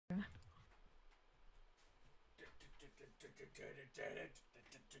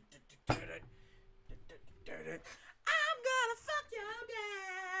I'm gonna fuck your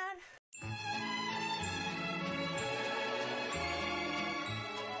dad.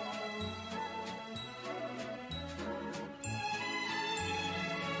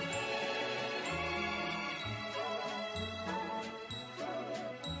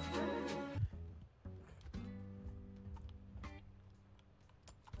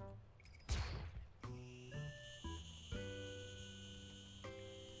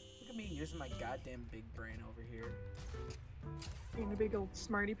 Look at me using my goddamn big brain over here. Being a big old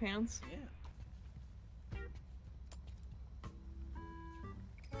smarty pants. Yeah.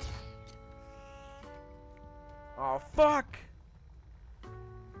 Oh, fuck!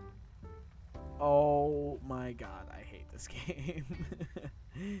 Oh my god, I hate this game.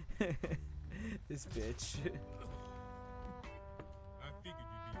 This bitch. I figured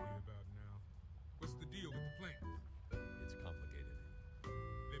you'd be here about now. What's the deal with the plants? It's complicated.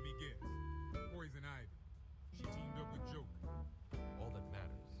 Let me guess. Poison Ivy. She teamed up with Joker. All that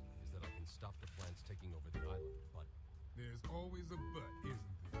matters is that I can stop the plants taking over the island, but There's always a but, isn't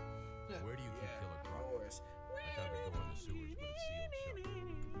there? where do you keep Killer Of Croc? course. I found a door in the sewers, but it's sealed shut.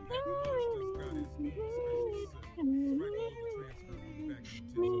 That monster's got his own special set. Strike all the transfer room back in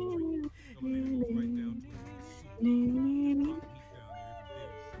Tennessee. Elevator goes right down to his seat. Drop heat down there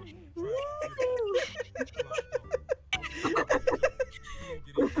every day or so.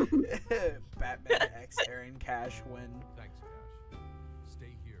 Get in. Batman X Aaron Cash when Thanks, Cash.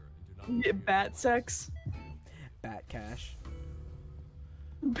 Stay here and do not Get bat sex. Bat Cash.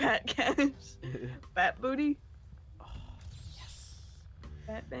 Bat cash. Bat booty. Oh, yes.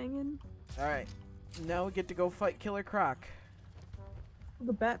 Bat banging. Alright. Now we get to go fight Killer Croc.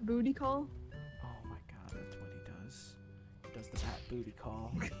 The bat booty call. Oh my god, that's what he does. He does the bat booty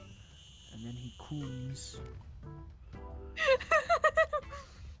call. And then he coons.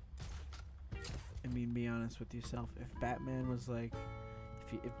 I mean, be honest with yourself. If Batman was like...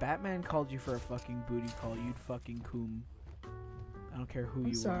 If Batman called you for a fucking booty call, you'd fucking coom. I don't care who I'm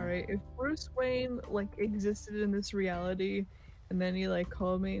you sorry. If Bruce Wayne like existed in this reality, and then he like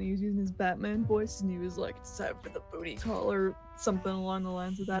called me and he was using his Batman voice and he was like, "It's time for the booty call" or something along the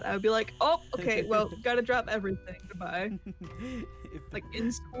lines of that, I would be like, "Oh, okay. Well, gotta drop everything. Goodbye." If Like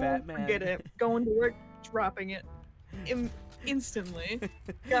in school, Batman- forget it. Going to work, dropping it. Instantly.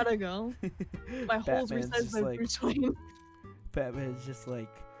 Gotta go. My hole's Batman's resized just by like- Bruce Wayne. Batman's just like,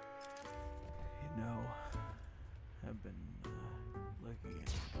 you know, I've been looking at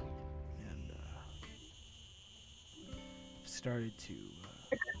you and started to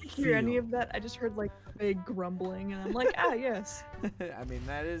I couldn't hear any of that. I just heard like big grumbling, and I'm like, ah, yes. I mean,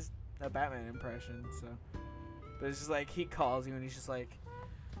 that is a Batman impression, so. But it's just like, he calls you and he's just like,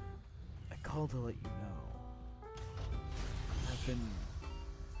 I called to let you know. I've been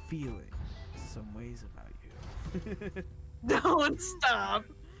feeling some ways about you. Don't stop.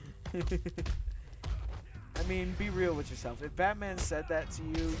 I mean, be real with yourself. If Batman said that to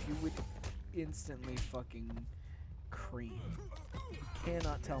you, you would instantly fucking cream. You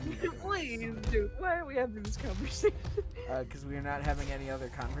cannot tell me otherwise. Please, dude. Why are we having this conversation? Because we are not having any other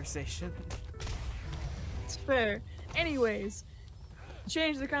conversation. It's fair. Anyways,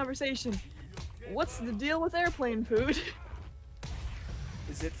 change the conversation. What's the deal with airplane food?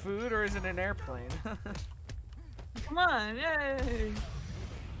 Is it food or is it an airplane? Come on, yay!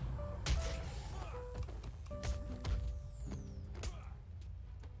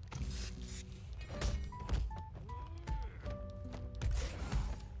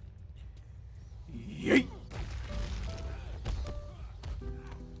 Yeet!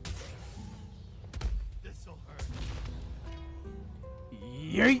 This'll hurt.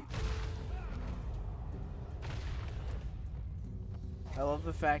 Yeet! I love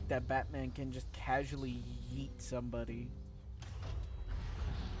the fact that Batman can just casually yeet somebody.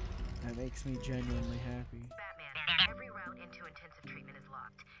 That makes me genuinely happy. Batman, every route into intensive treatment is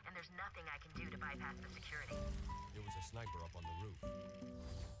locked, and there's nothing I can do to bypass the security. There was a sniper up on the roof.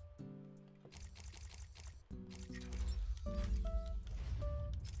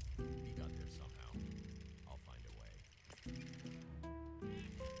 He got there somehow. I'll find a way.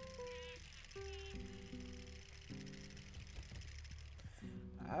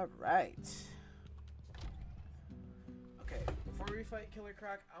 Alright. Okay, before we fight Killer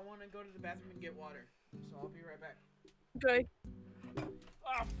Croc, I want to go to the bathroom and get water. So I'll be right back. Okay.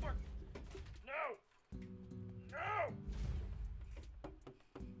 Oh, fuck! No! No!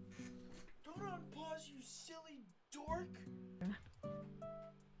 Don't unpause, you silly dork! I'm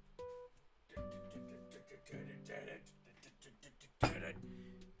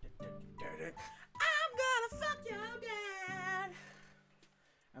gonna fuck your dad!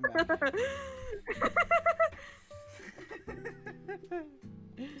 I'm back.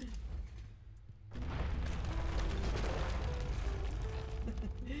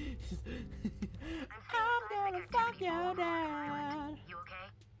 I'm gonna fuck your dad. You okay?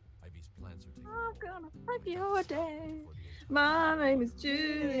 Ivy's plans are taking I'm hold. gonna fuck your Responsible day. for the entire My name is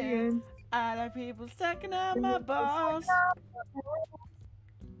Julian. I like people sucking on my balls.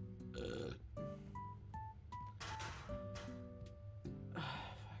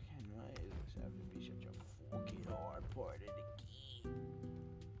 Fucking why does this have to be such a fucking hard part of the game?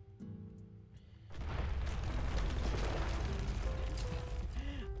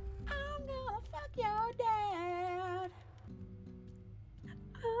 I'm gonna fuck your dad.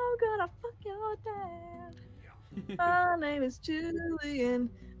 I'm gonna fuck your dad. My name is Julian.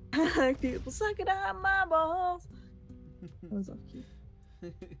 I like people sucking on my balls. That was off key.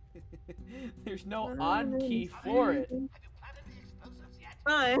 There's no My on name key is for it. Julian.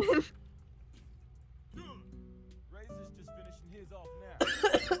 Fine. Good. Razor's just finishing his off now.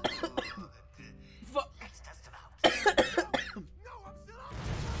 Fuck. No, I'm still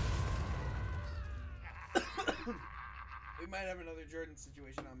up. We might have another Jordan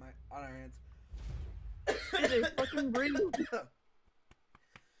situation on our hands. AJ, fucking breathe.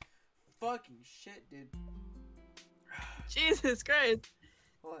 Fucking shit, dude. Jesus Christ.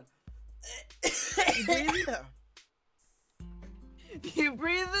 Hold on. You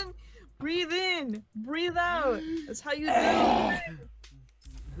breathe in, breathe in, breathe out. That's how you do.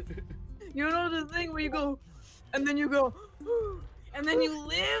 You know the thing where you go, and then you go, and then you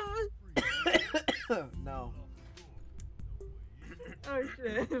live? No, Oh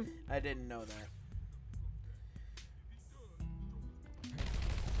shit. I didn't know that.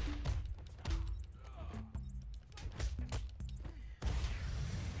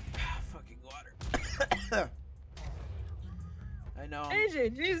 Fucking water. I know.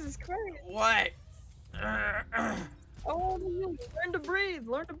 AJ, Jesus Christ. What? Oh, learn to breathe.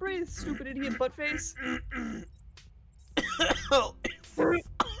 Learn to breathe, stupid idiot butt face. Oh, fuck.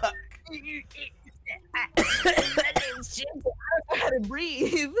 My name's Jim. I don't know how to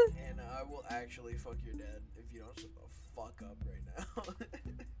breathe. And I will actually fuck your dad if you don't shut the fuck up right now.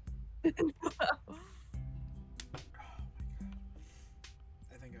 Oh my god.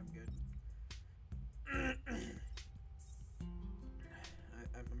 I think I'm good.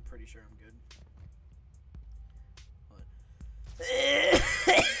 I'm pretty sure I'm good.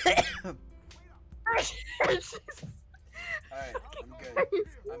 Alright, I'm good.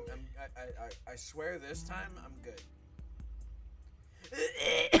 I swear this time I'm good.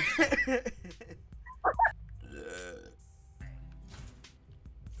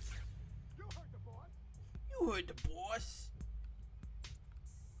 You heard the boss.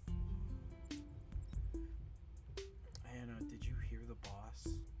 Anna, did you hear the boss?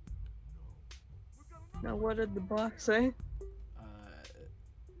 Now, what did the boss say?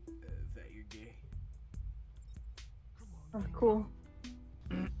 That you're gay. Oh, cool.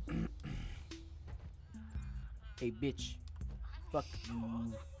 Hey, bitch. Fuck you.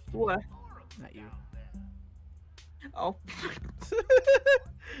 What? Not you. Oh.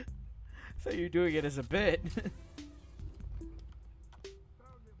 Thought you were doing it as a bit.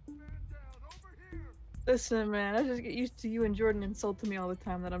 Listen, man, I just get used to you and Jordan insulting me all the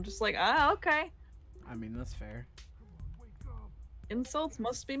time that I'm just like, ah, okay. I mean, that's fair. Insults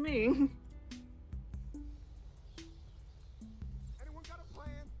must be me. Anyone got a plan?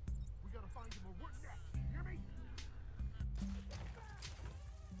 We gotta find him or we're next. You hear me?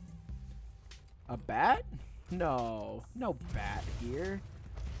 A bat? No. No bat here.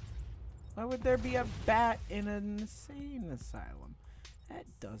 Why would there be a bat in an insane asylum? That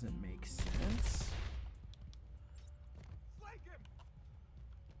doesn't make sense. Flank him!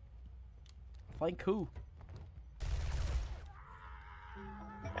 Flank who?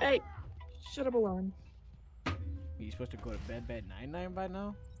 Hey, shut up, alarm. Are you supposed to go to bed 9-9 by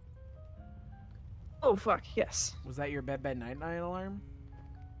now? Oh, fuck, yes. Was that your bed 9-9 alarm?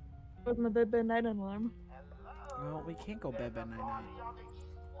 Where's my bed night alarm? Well, we can't go bed 9-9.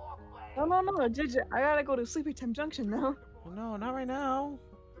 No, JJ, I gotta go to Sleepy Time Junction now. Well, no, not right now.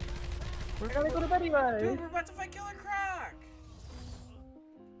 I gotta go to Betty Bye. Dude, we're about to fight Killer Croc!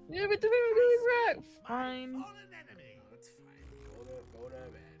 Yeah, but the baby rock. Fine. No, it's fine. Go to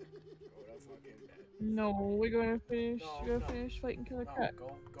bed. Go to fucking bed. No, we're gonna finish. No, We're gonna no. finish fighting Killer No, Croc.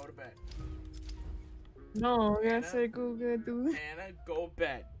 go to bed. No, we gotta Anna? say go good do. Anna, go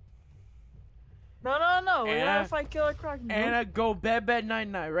bed. No. We Anna? gotta fight Killer Croc. No. Anna, go bed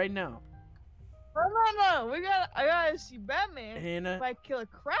 9-9 right now. No. I gotta see Batman Anna, fight Killer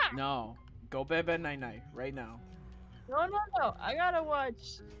Croc. no. Go bed 9-9 right now. No. I gotta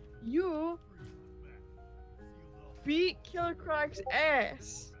watch you beat Killer Croc's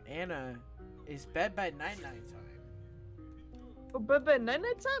ass. Anna, it's bed by night time. Oh, bed night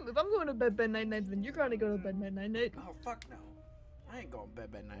time? If I'm going to bed night, then you're gonna go to bed night. Oh fuck no, I ain't going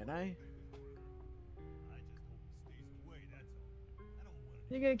bed by night.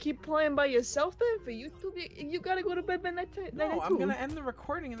 You're gonna keep playing by yourself then? For you to be, you gotta go to bed night No, too. I'm gonna end the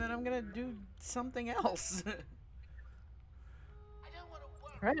recording and then I'm gonna do something else.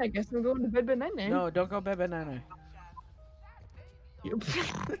 Alright, I guess I'm going to bed night. No, don't go bed by night.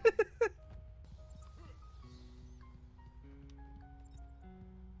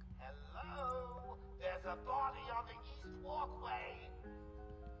 Hello? There's a body on the east walkway.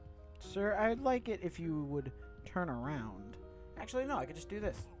 Sir, I'd like it if you would turn around. Actually, no, I could just do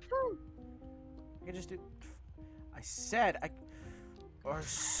this. I could just do... I said I... I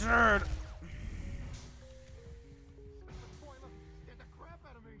said... I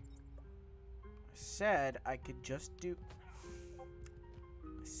said I could just do... I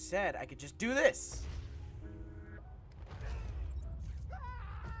said I could just do this!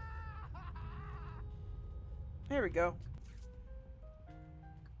 Here we go.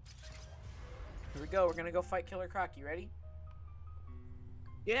 Here we go. We're gonna go fight Killer Croc. You ready?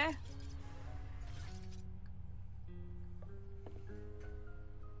 Yeah.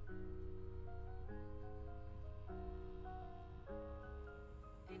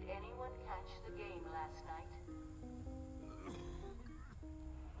 Did anyone catch the game last night?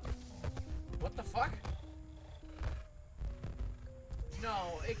 What the fuck?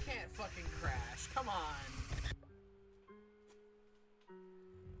 No, it can't fucking crash. Come on.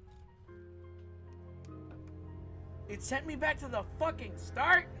 It sent me back to the fucking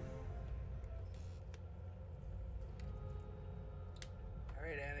start.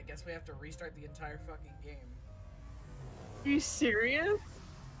 Alright, Ann, I guess we have to restart the entire fucking game. Are you serious?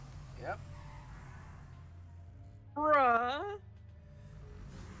 Yep. Bruh.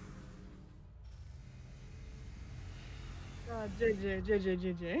 God, JJ.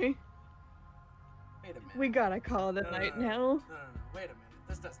 Wait a minute. We gotta call it a night now. No. Wait a minute.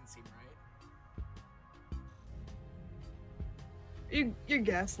 This doesn't seem right. You're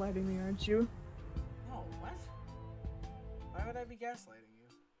gaslighting me, aren't you? No, what? Why would I be gaslighting you?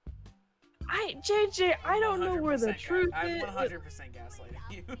 JJ, I don't know where the truth I'm is. 100% gaslighting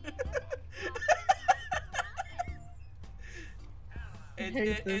you. I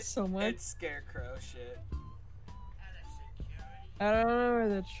hate this so much. It's Scarecrow shit. I don't know where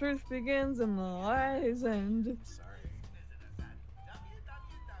the truth begins and the lies end. Sorry.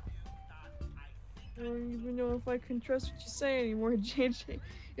 I don't even know if I can trust what you say anymore, JJ.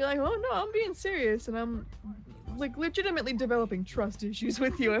 You're like, oh no, I'm being serious, and I'm like legitimately developing trust issues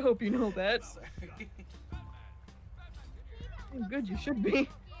with you. I hope you know that. Sorry. Good, you should be.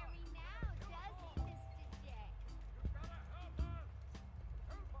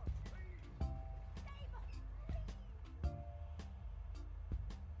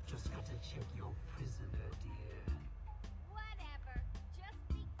 Just got to check your prisoner, dear. Whatever. Just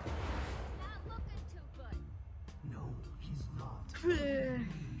because he's not looking too good. No, he's not. Yeah.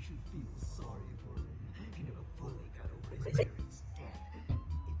 You should feel sorry for him. He never fully got over his parents' death. It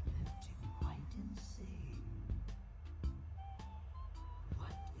left him quite insane.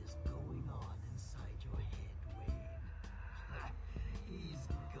 What is going on inside your head, Wayne? He's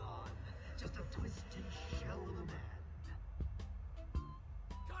gone. Just a twisted shell of a man.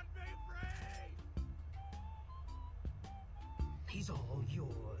 Cut me free! He's all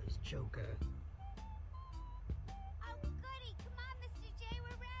yours, Joker. Oh, goody. Come on, Mr. J.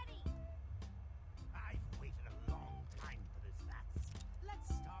 We're ready. I've waited a long time for this, Fats. Let's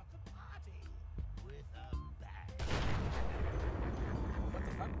start the party with a bang. What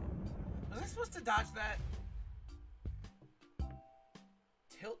the fuck? Was I supposed to dodge that?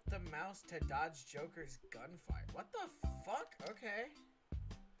 Tilt the mouse to dodge Joker's gunfire. What the fuck? Okay.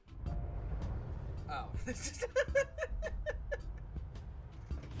 Oh. It's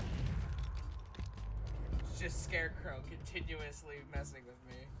just Scarecrow continuously messing with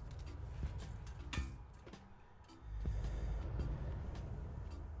me.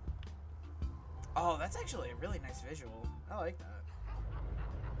 Oh, that's actually a really nice visual. I like that.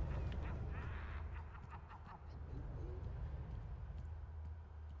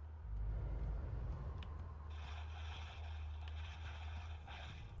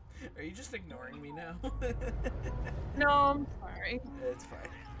 Are you just ignoring me now? No, I'm sorry. It's fine.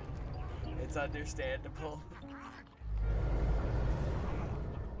 It's understandable.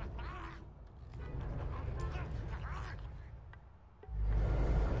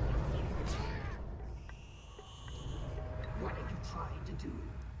 do.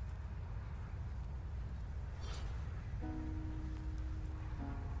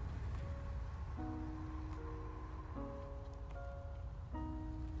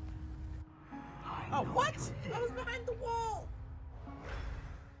 Oh, what? I was behind the wall.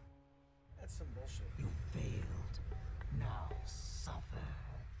 That's some bullshit. You failed. Now suffer.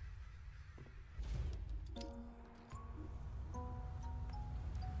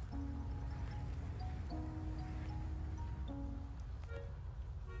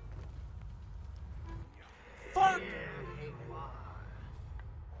 Fuck!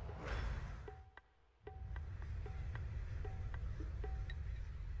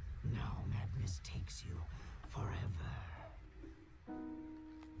 Now madness takes you forever.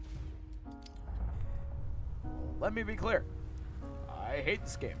 Let me be clear. I hate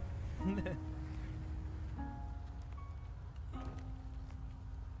this game.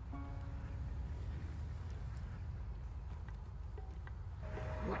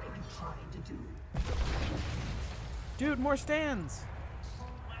 What are you trying to do? Dude, more stands.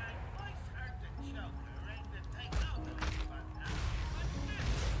 When I first heard the Joker aimed to take out the but I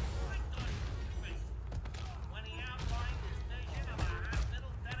thought it was crazy. When he outlined his vision of a hospital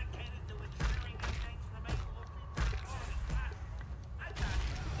dedicated to ensuring inmates remain looking for quality life, I got it.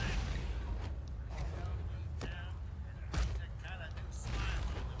 He held me down and raised a kind of new smile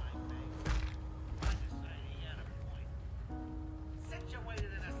onto my face. I decided he had a point.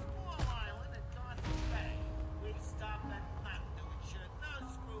 Situated in a small island in Dawson Bay, we stopped at nothing to ensure no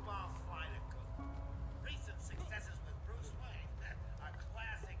screwballs fly the coop. Recent successes with Bruce Wayne, a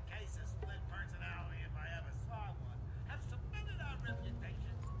classic case of split personality if I ever saw one, have cemented our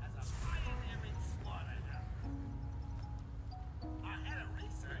reputation as a pioneering slaughterhouse. Our head of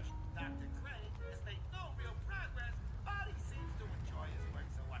research, Dr. Crane, has made no real progress, but he seems to enjoy his work,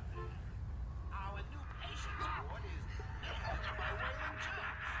 so what the heck. Our new patients ward is managed by Waylon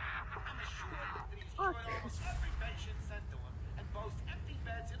Jones. I'm assured that he's cured almost every patient sent to him and boasts empty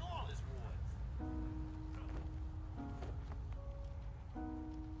beds in all his wards.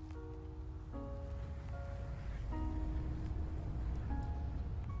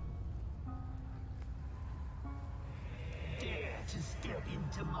 Dare to step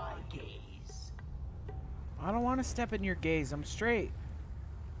into my gaze. I don't want to step in your gaze. I'm straight.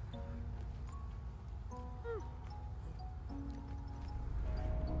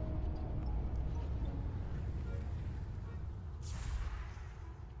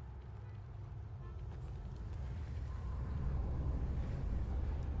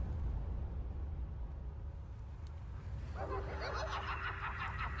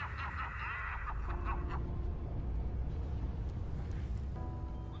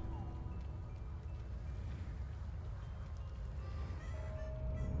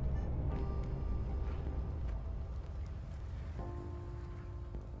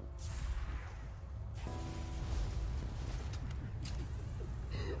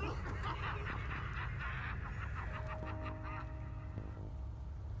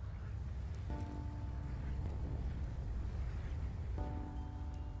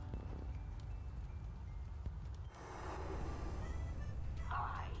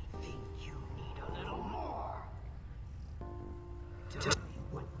 I think you need a little more. Tell me,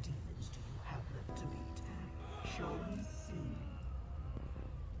 what demons do you have left to beat? Show me see.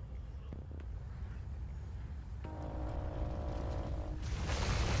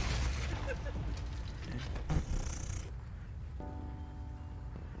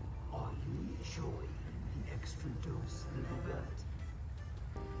 Are you enjoying the extra dose, little gut?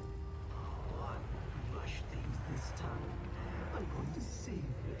 Oh, I won't rush things this time. I'm going to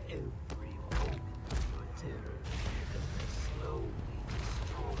savor every moment of your terror as they slowly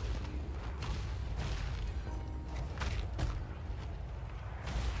destroy you.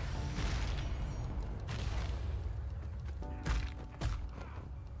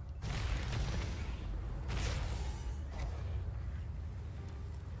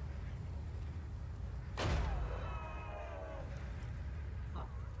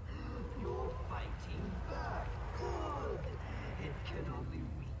 You're fighting back. Good. It can only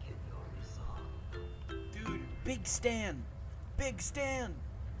weaken your resolve. Dude, big stand. Big stand.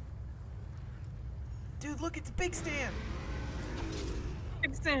 Dude, look, it's a big stand.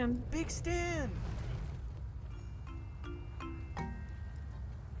 Big stand. Big stand.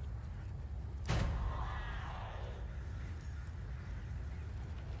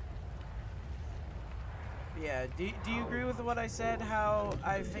 Yeah, do you agree with what I said? How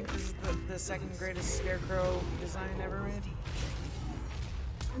I think this is the second greatest Scarecrow design ever made?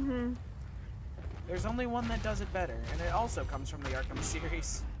 Mm-hmm. There's only one that does it better, and it also comes from the Arkham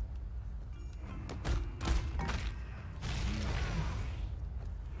series.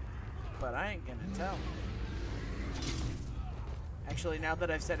 but I ain't gonna tell. Actually, now that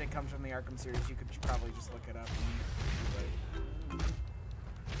I've said it comes from the Arkham series, you could probably just look it up. And be like,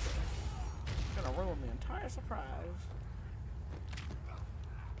 it's gonna ruin the entire surprise.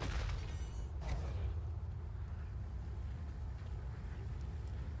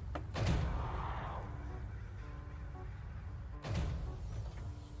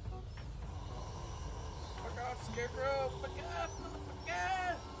 Fuck off, Scarecrow! Fuck off,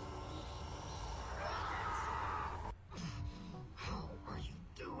 motherfucker! How are you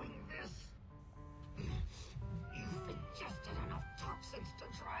doing this? You've ingested enough toxins to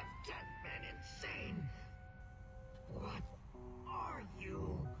drive dead men insane. What are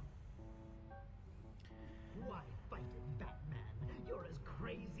you? Why fight it, Batman? You're as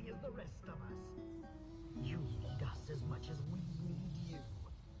crazy as the rest of us. You need us as much as we need you.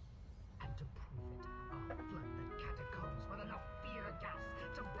 And to prove it, I'll flood the catacombs with enough fear gas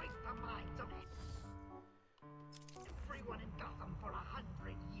to break the minds of everyone in Gotham for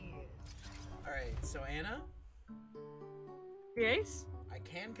 100 years. Alright, so Anna, Yes? I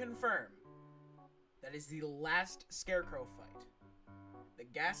can confirm that is the last Scarecrow fight. The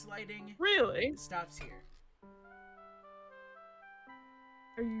gaslighting Really? stops here.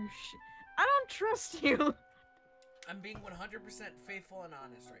 Are you I don't trust you. I'm being 100% faithful and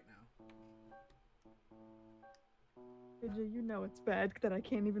honest right now. AJ, you know it's bad that I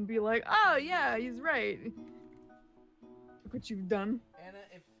can't even be like, oh yeah, he's right. Look what you've done. Anna,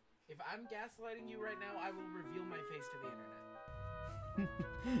 if I'm gaslighting you right now, I will reveal my face to the internet.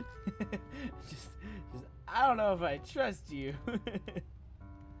 just I don't know if I trust you.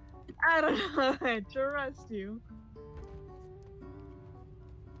 I don't know if I trust you.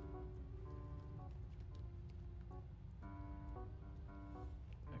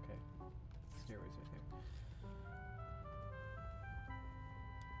 Okay. Stairways right there.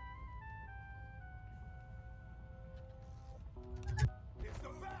 It's the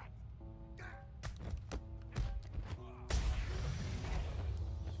bat!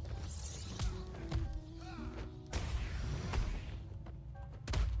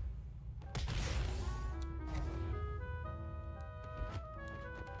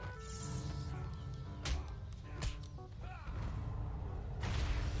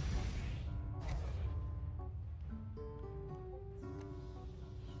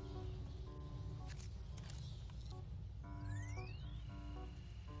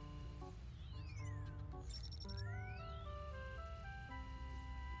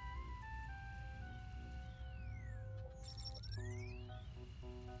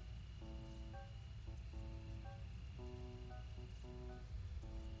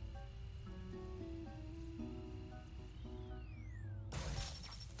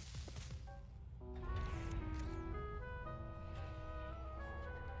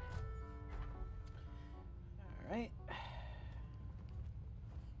 Alright.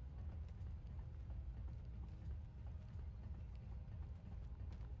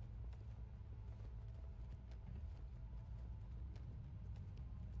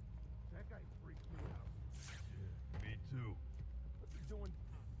 That guy freaked me out. Yeah, me too. What's he doing?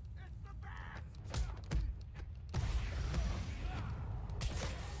 It's the bat!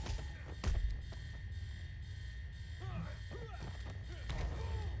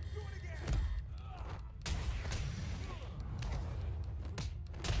 Do it again!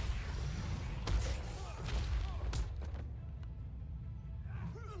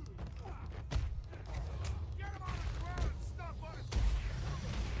 Get him on the ground and stop us!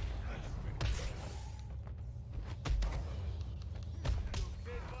 You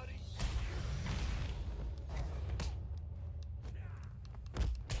okay, buddy?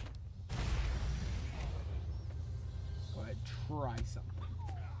 Go ahead, try something.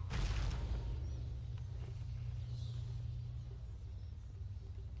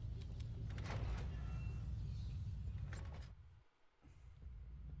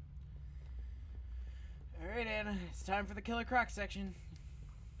 Alright, Anna, it's time for the Killer Croc section.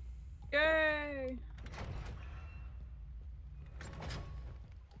 Yay!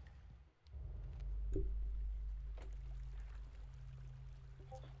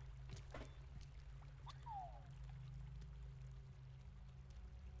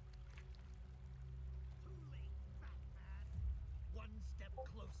 Too late, Batman. One step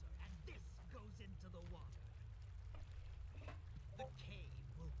closer, and this goes into the water. The cave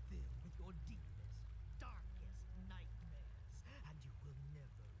will fill with your deepest, darkest nightmares, and you will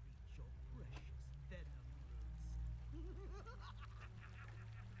never reach your precious venom roots.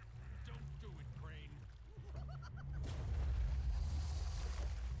 Don't do it, Crane.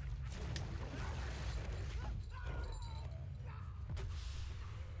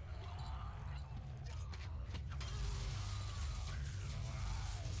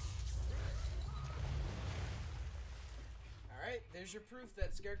 There's your proof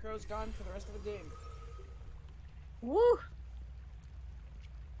that Scarecrow's gone for the rest of the game. Woo!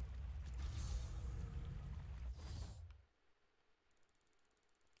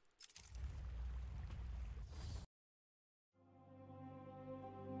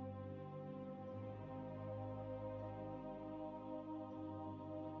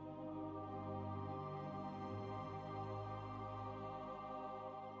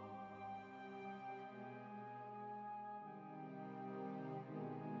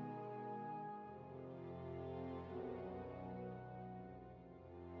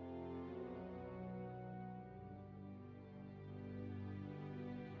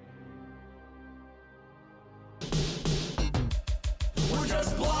 We're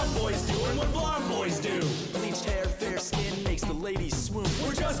just blonde boys doing what blonde boys do. Bleached hair, fair skin makes the ladies swoon.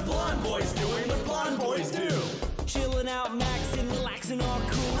 We're just blonde boys doing what blonde boys do. Chilling out, maxing, relaxing, all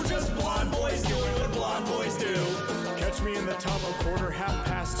cool. We're just blonde boys doing what blonde boys do. Catch me in the tub a quarter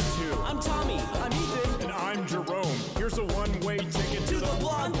 2:30. I'm Tommy, I'm Ethan, And I'm Jerome. Here's a one-way ticket to the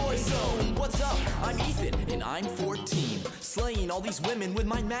blonde boy zone. What's up? I'm Ethan, and I'm 14. Slaying all these women with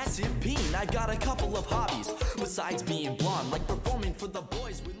my massive peen. I've got a couple of hobbies besides being blonde, like performing for the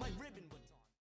boys with my ribbon.